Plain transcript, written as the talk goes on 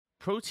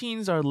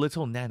Proteins are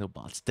little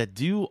nanobots that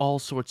do all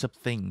sorts of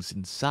things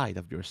inside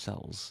of your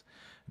cells.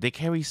 They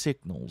carry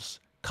signals,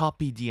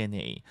 copy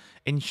DNA,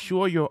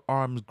 ensure your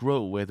arms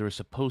grow where they're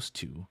supposed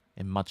to,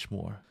 and much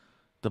more.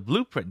 The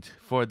blueprint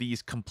for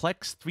these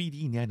complex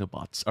 3D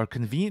nanobots are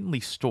conveniently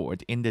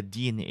stored in the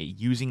DNA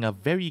using a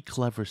very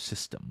clever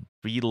system.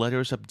 3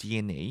 letters of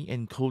DNA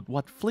encode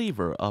what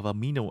flavor of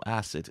amino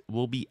acid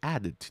will be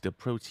added to the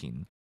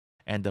protein,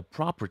 and the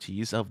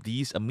properties of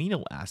these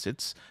amino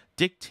acids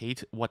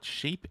dictate what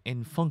shape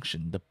and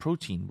function the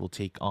protein will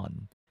take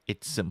on.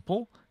 It's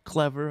simple,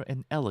 clever,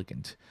 and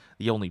elegant.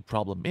 The only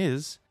problem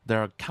is,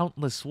 there are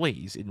countless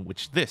ways in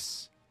which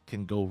this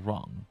can go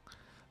wrong.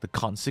 The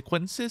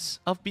consequences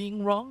of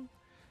being wrong?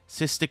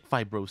 Cystic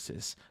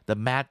fibrosis, the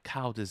mad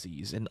cow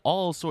disease, and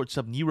all sorts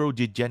of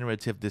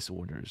neurodegenerative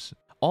disorders.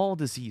 All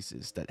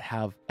diseases that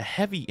have a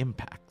heavy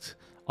impact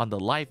on the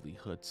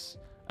livelihoods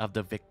of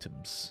the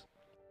victims.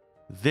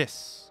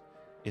 This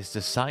is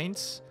the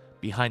science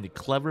behind the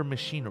clever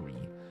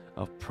machinery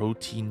of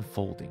protein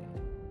folding.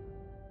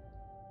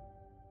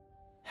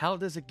 How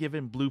does a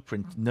given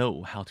blueprint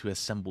know how to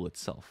assemble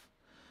itself?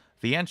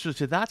 The answer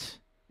to that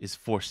is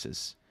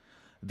forces.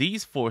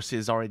 These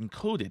forces are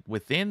encoded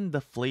within the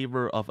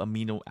flavor of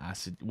amino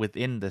acid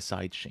within the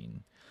side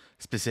chain.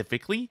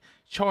 Specifically,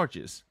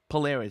 charges,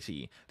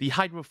 polarity, the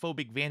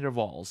hydrophobic van der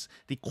Waals,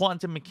 the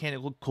quantum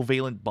mechanical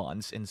covalent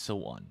bonds, and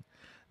so on.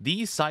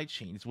 These side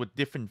chains with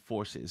different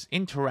forces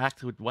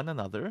interact with one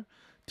another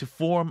to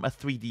form a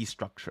 3D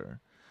structure.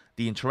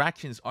 The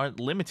interactions aren't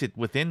limited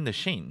within the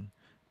chain.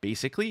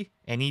 Basically,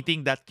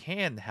 anything that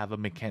can have a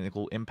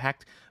mechanical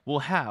impact will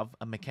have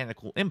a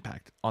mechanical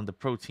impact on the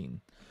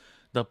protein.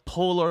 The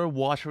polar,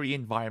 watery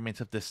environment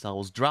of the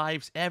cells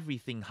drives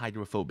everything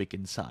hydrophobic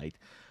inside.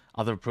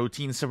 Other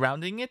proteins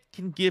surrounding it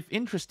can give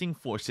interesting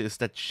forces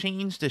that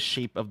change the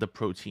shape of the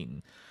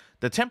protein.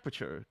 The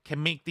temperature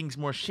can make things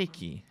more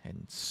shaky,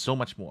 and so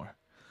much more.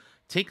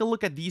 Take a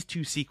look at these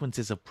 2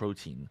 sequences of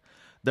protein.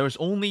 There's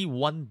only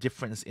one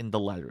difference in the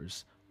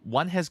letters.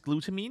 One has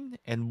glutamine,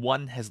 and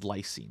one has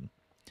lysine.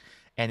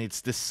 And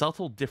it's this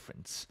subtle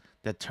difference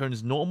that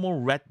turns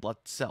normal red blood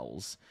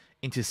cells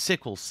into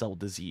sickle cell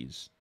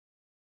disease.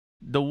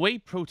 The way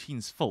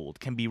proteins fold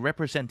can be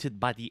represented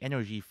by the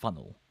energy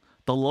funnel.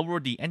 The lower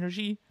the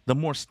energy, the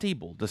more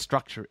stable the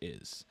structure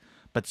is.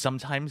 But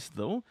sometimes,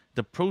 though,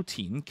 the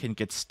protein can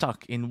get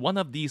stuck in one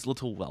of these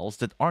little wells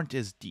that aren't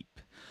as deep,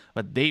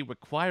 but they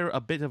require a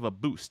bit of a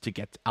boost to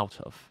get out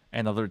of.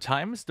 And other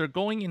times, they're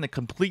going in a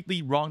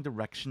completely wrong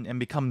direction and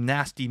become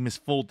nasty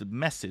misfolded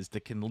messes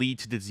that can lead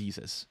to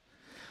diseases.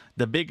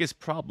 The biggest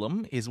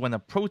problem is when a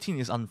protein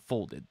is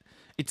unfolded.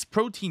 Its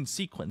protein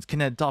sequence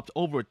can adopt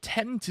over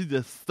 10 to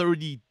the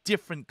 30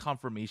 different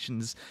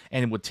conformations,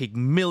 and it would take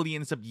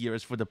millions of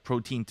years for the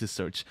protein to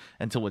search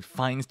until it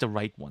finds the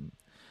right one.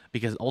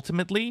 Because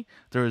ultimately,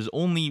 there is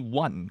only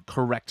one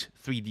correct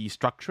 3D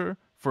structure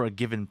for a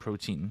given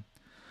protein.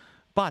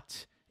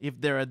 But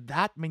if there are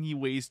that many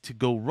ways to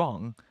go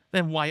wrong,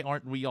 then why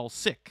aren't we all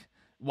sick?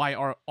 Why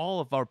are all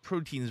of our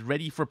proteins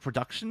ready for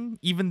production,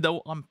 even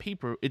though on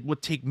paper it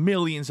would take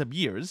millions of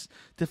years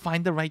to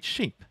find the right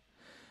shape?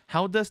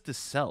 How does the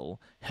cell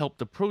help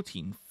the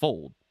protein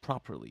fold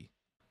properly?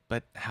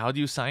 But how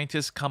do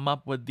scientists come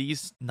up with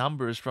these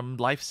numbers from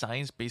life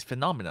science-based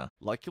phenomena?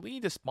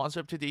 Luckily, the sponsor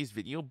of today's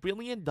video,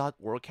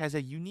 Brilliant.org, has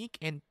a unique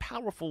and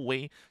powerful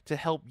way to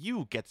help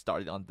you get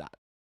started on that.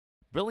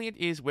 Brilliant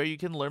is where you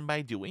can learn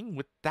by doing,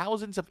 with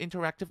thousands of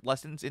interactive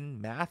lessons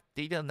in math,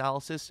 data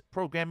analysis,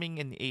 programming,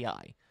 and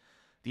AI.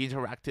 The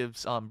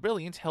interactives on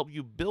Brilliant help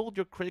you build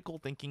your critical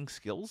thinking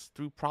skills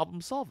through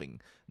problem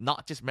solving,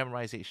 not just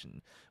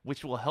memorization,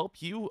 which will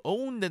help you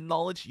own the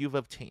knowledge you've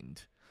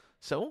obtained.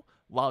 So,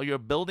 while you're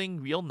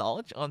building real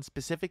knowledge on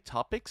specific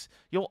topics,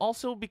 you'll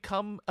also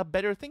become a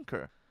better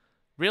thinker.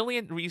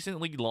 Brilliant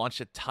recently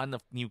launched a ton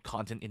of new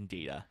content in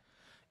data.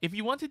 If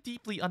you want to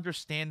deeply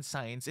understand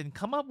science and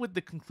come up with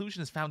the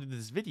conclusions found in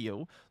this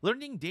video,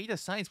 learning data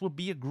science will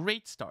be a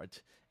great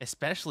start,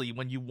 especially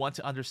when you want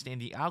to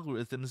understand the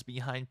algorithms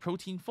behind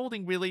protein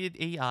folding related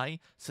AI,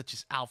 such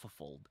as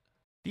AlphaFold.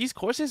 These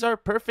courses are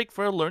perfect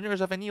for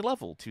learners of any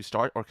level to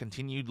start or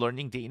continue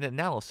learning data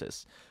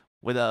analysis,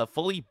 with a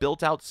fully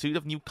built-out suite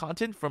of new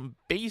content from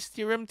Bayes'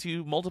 theorem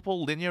to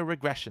multiple linear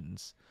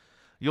regressions.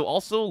 You'll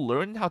also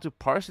learn how to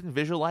parse and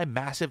visualize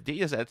massive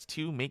datasets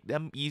to make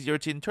them easier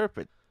to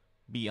interpret.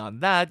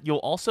 Beyond that, you'll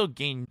also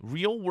gain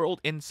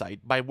real-world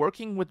insight by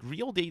working with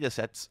real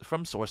datasets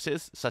from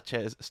sources such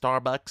as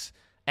Starbucks,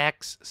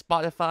 X,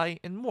 Spotify,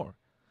 and more.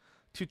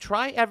 To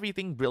try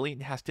everything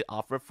Brilliant has to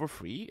offer for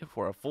free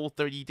for a full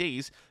 30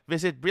 days,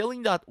 visit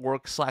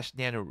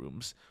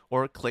brilliant.org/nanorooms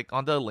or click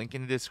on the link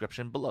in the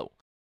description below.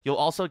 You'll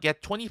also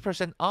get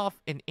 20% off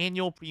an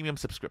annual premium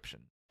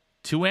subscription.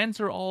 To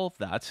answer all of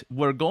that,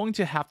 we're going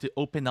to have to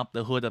open up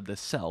the hood of the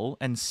cell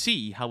and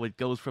see how it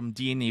goes from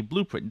DNA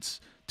blueprints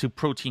to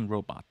protein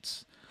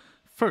robots.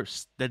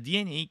 First, the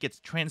DNA gets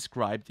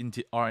transcribed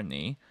into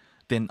RNA,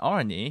 then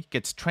RNA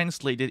gets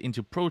translated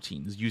into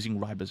proteins using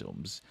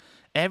ribosomes.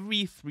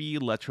 every 3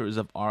 letters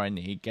of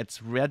RNA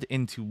gets read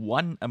into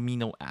one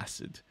amino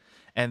acid,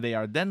 and they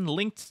are then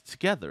linked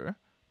together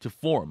to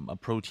form a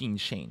protein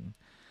chain.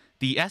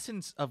 The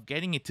essence of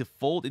getting it to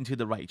fold into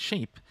the right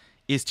shape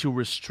is to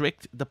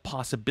restrict the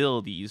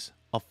possibilities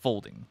of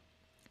folding.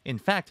 In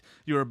fact,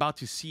 you're about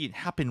to see it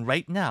happen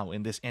right now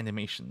in this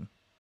animation.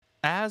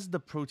 As the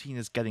protein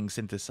is getting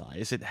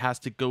synthesized, it has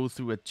to go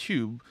through a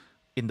tube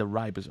in the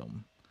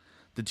ribosome.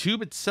 The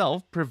tube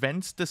itself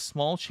prevents the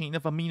small chain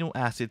of amino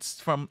acids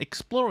from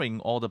exploring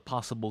all the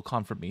possible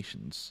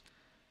conformations.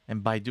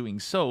 And by doing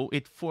so,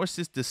 it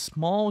forces the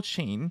small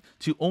chain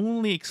to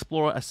only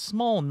explore a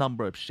small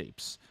number of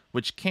shapes,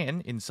 which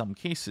can, in some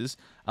cases,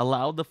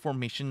 allow the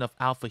formation of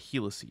alpha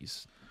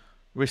helices.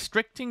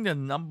 Restricting the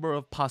number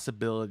of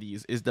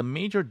possibilities is the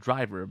major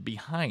driver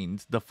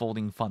behind the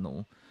folding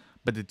funnel,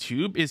 but the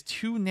tube is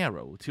too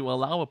narrow to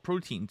allow a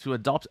protein to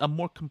adopt a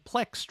more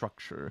complex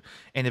structure,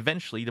 and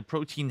eventually the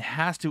protein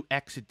has to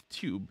exit the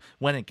tube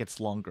when it gets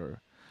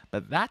longer.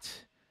 But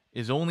that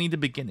is only the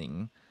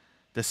beginning.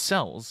 The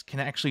cells can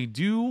actually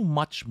do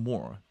much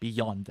more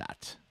beyond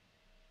that.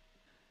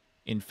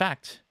 In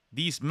fact,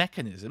 these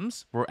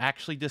mechanisms were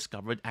actually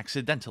discovered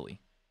accidentally.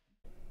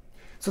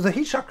 So the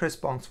heat shock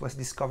response was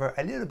discovered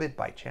a little bit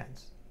by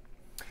chance.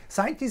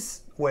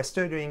 Scientists were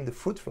studying the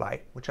fruit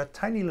fly, which are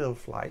tiny little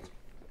flies,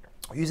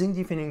 using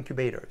different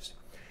incubators.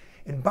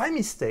 And by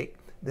mistake,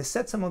 they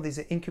set some of these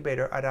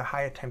incubators at a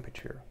higher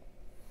temperature.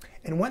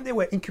 And when they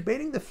were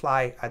incubating the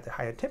fly at the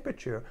higher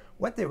temperature,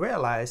 what they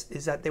realized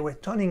is that they were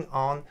turning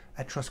on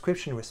a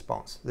transcription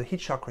response, the heat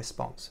shock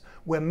response,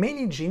 where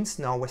many genes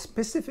now were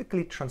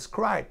specifically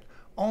transcribed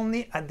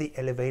only at the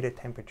elevated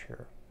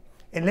temperature.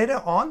 And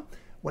later on,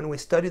 when we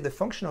studied the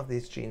function of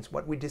these genes,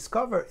 what we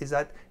discovered is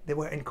that they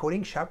were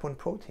encoding chaperone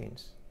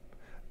proteins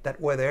that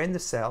were there in the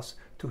cells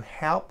to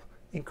help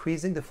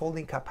increasing the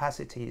folding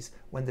capacities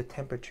when the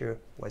temperature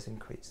was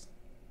increased.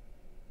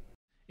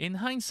 In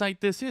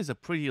hindsight, this is a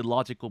pretty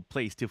logical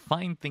place to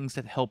find things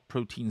that help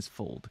proteins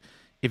fold.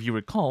 If you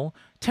recall,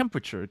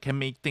 temperature can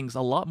make things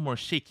a lot more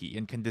shaky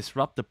and can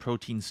disrupt the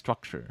protein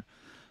structure.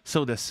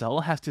 So the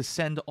cell has to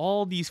send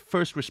all these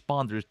first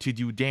responders to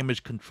do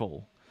damage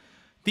control.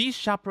 These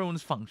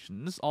chaperones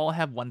functions all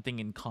have one thing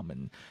in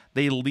common.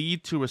 They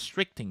lead to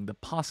restricting the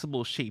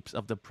possible shapes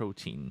of the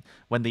protein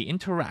when they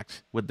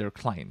interact with their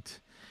client.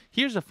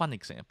 Here's a fun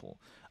example.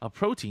 A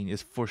protein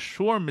is for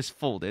sure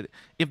misfolded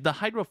if the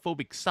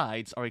hydrophobic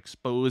sides are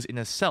exposed in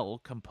a cell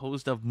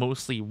composed of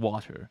mostly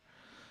water.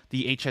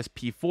 The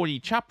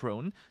HSP40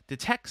 chaperone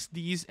detects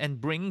these and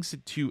brings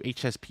it to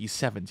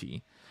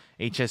HSP70.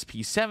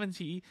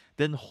 HSP70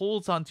 then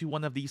holds onto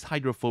one of these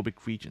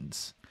hydrophobic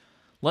regions.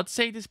 Let's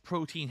say this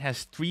protein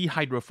has 3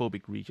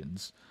 hydrophobic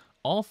regions.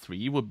 All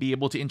 3 would be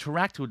able to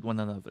interact with one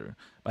another,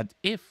 but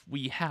if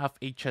we have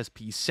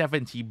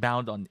HSP70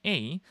 bound on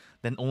A,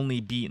 then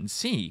only B and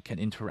C can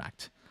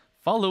interact,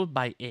 followed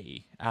by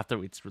A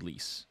after its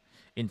release.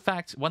 In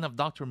fact, one of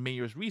Dr.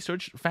 Mayer's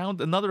research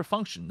found another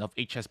function of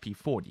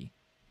HSP40.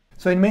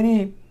 So in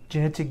many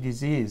genetic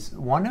diseases,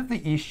 one of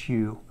the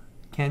issues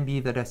can be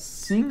that a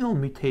single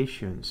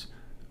mutations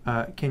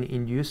can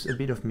induce a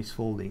bit of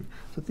misfolding.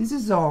 So this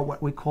is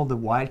what we call the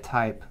wild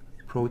type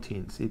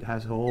proteins. It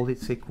has all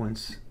its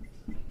sequence.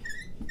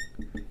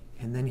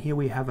 And then here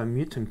we have a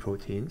mutant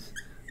proteins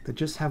that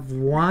just have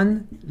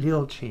one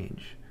little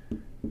change.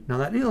 Now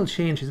that little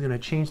change is going to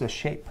change the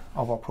shape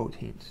of our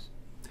proteins.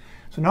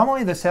 So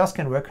normally the cells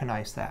can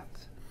recognize that.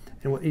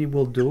 And what it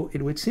will do,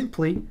 it would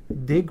simply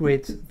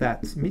degrade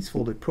that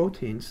misfolded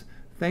proteins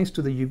thanks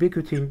to the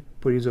ubiquitin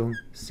proteasome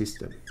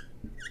system.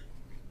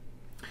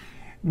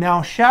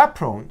 Now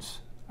chaperones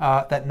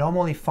that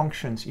normally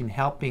functions in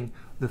helping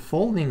the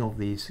folding of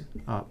these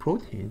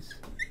proteins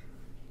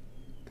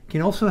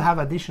can also have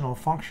additional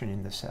function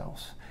in the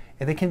cells,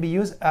 and they can be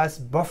used as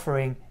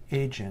buffering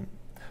agent.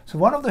 So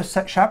one of the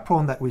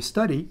chaperone that we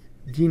study,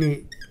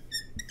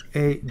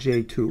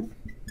 DNA-AJ2,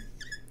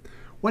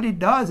 what it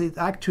does is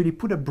actually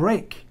put a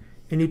brake,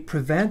 and it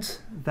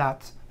prevents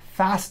that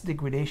fast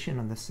degradation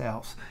on the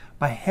cells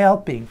by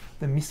helping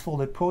the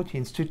misfolded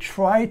proteins to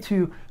try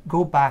to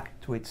go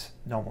back to its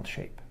normal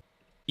shape.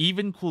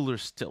 Even cooler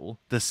still,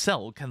 the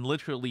cell can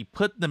literally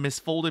put the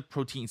misfolded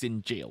proteins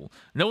in jail,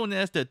 known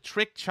as the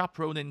trick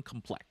chaperonin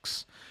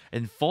complex,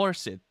 and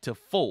force it to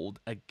fold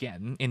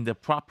again in the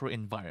proper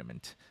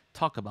environment.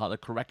 Talk about a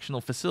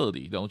correctional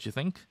facility, don't you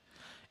think?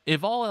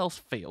 If all else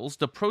fails,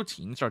 the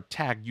proteins are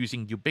tagged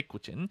using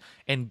ubiquitin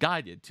and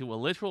guided to a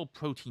literal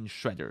protein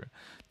shredder.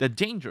 The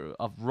danger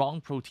of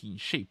wrong protein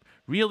shape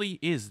really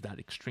is that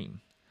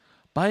extreme.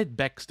 But it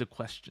begs the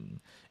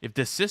question, if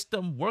the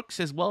system works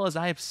as well as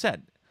I have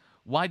said,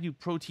 why do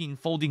protein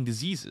folding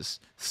diseases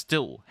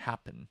still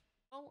happen?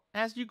 Well,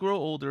 as you grow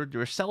older,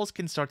 your cells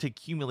can start to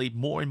accumulate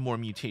more and more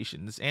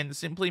mutations and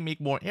simply make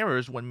more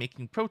errors when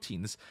making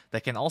proteins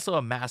that can also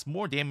amass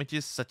more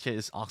damages such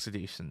as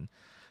oxidation.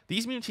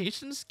 These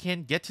mutations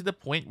can get to the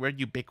point where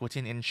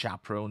ubiquitin and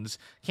chaperones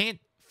can't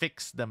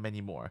fix them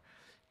anymore.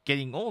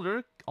 Getting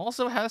older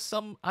also has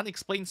some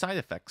unexplained side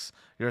effects.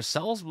 Your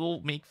cells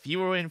will make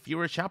fewer and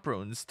fewer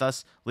chaperones,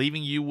 thus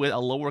leaving you with a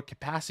lower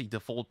capacity to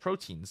fold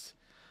proteins.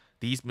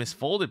 These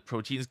misfolded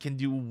proteins can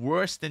do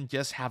worse than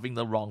just having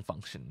the wrong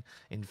function.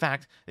 In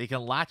fact, they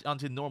can latch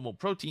onto normal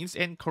proteins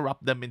and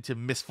corrupt them into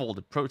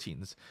misfolded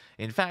proteins.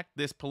 In fact,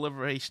 this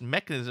proliferation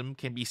mechanism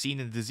can be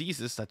seen in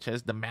diseases such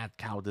as the mad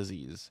cow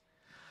disease.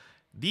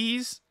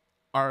 These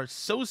are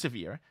so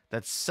severe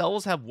that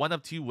cells have one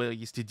of two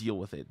ways to deal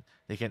with it.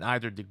 They can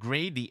either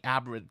degrade the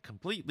aberrant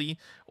completely,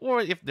 or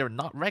if they're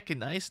not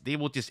recognized, they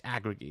will just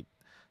aggregate.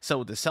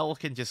 So the cell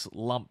can just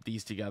lump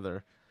these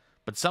together.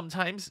 But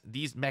sometimes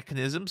these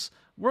mechanisms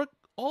work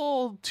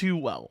all too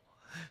well.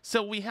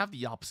 So we have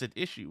the opposite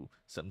issue.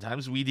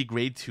 Sometimes we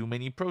degrade too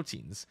many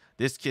proteins.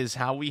 This is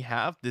how we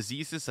have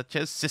diseases such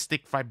as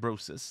cystic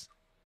fibrosis.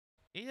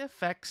 It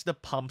affects the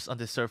pumps on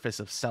the surface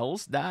of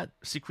cells that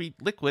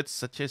secrete liquids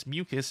such as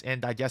mucus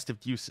and digestive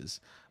juices.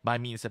 By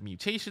means of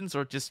mutations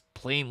or just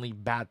plainly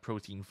bad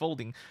protein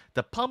folding,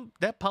 the pump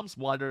that pumps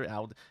water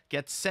out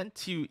gets sent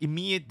to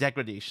immediate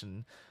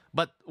degradation.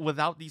 But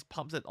without these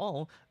pumps at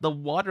all, the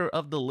water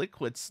of the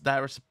liquids that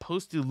are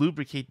supposed to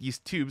lubricate these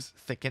tubes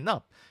thicken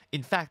up.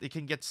 In fact, it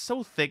can get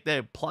so thick that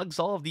it plugs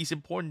all of these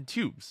important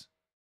tubes.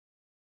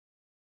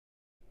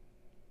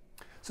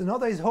 So now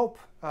there is hope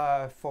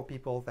for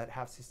people that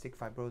have cystic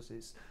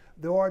fibrosis.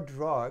 There are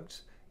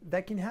drugs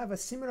that can have a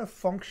similar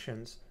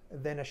functions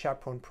than a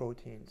chaperone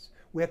proteins.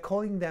 We are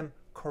calling them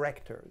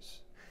correctors.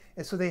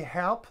 And so they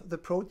help the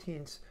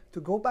proteins to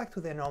go back to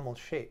their normal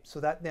shape so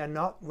that they are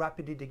not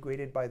rapidly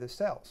degraded by the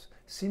cells,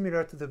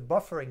 similar to the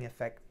buffering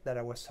effect that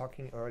I was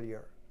talking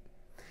earlier.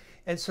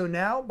 And so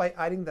now by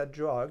adding that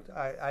drug,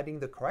 adding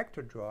the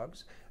corrector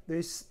drugs,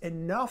 there's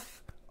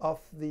enough of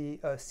the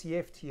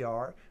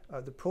CFTR,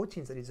 the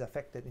proteins that is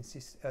affected in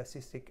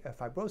cystic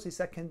fibrosis,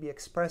 that can be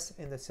expressed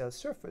in the cell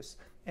surface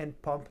and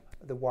pump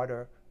the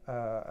water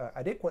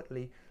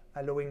adequately,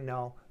 allowing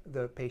now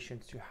the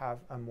patients to have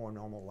a more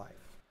normal life.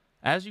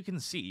 As you can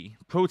see,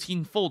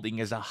 protein folding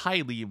is a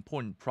highly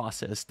important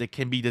process that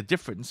can be the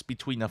difference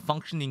between a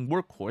functioning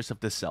workhorse of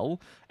the cell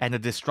and a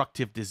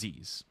destructive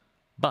disease.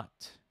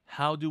 But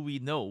how do we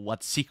know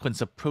what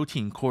sequence of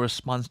protein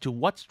corresponds to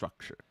what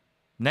structure?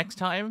 Next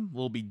time,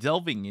 we'll be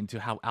delving into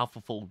how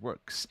AlphaFold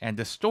works and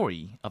the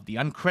story of the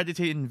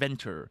uncredited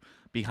inventor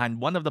behind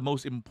one of the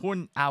most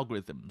important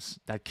algorithms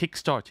that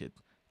kickstarted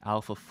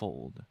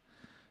AlphaFold.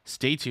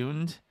 Stay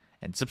tuned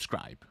and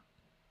subscribe.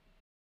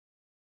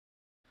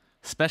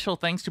 Special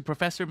thanks to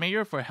Professor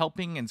Mayer for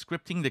helping and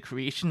scripting the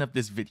creation of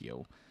this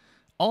video.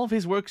 All of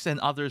his works and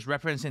others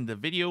referenced in the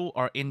video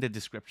are in the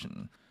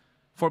description.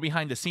 For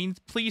behind the scenes,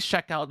 please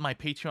check out my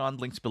Patreon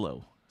links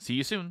below. See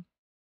you soon!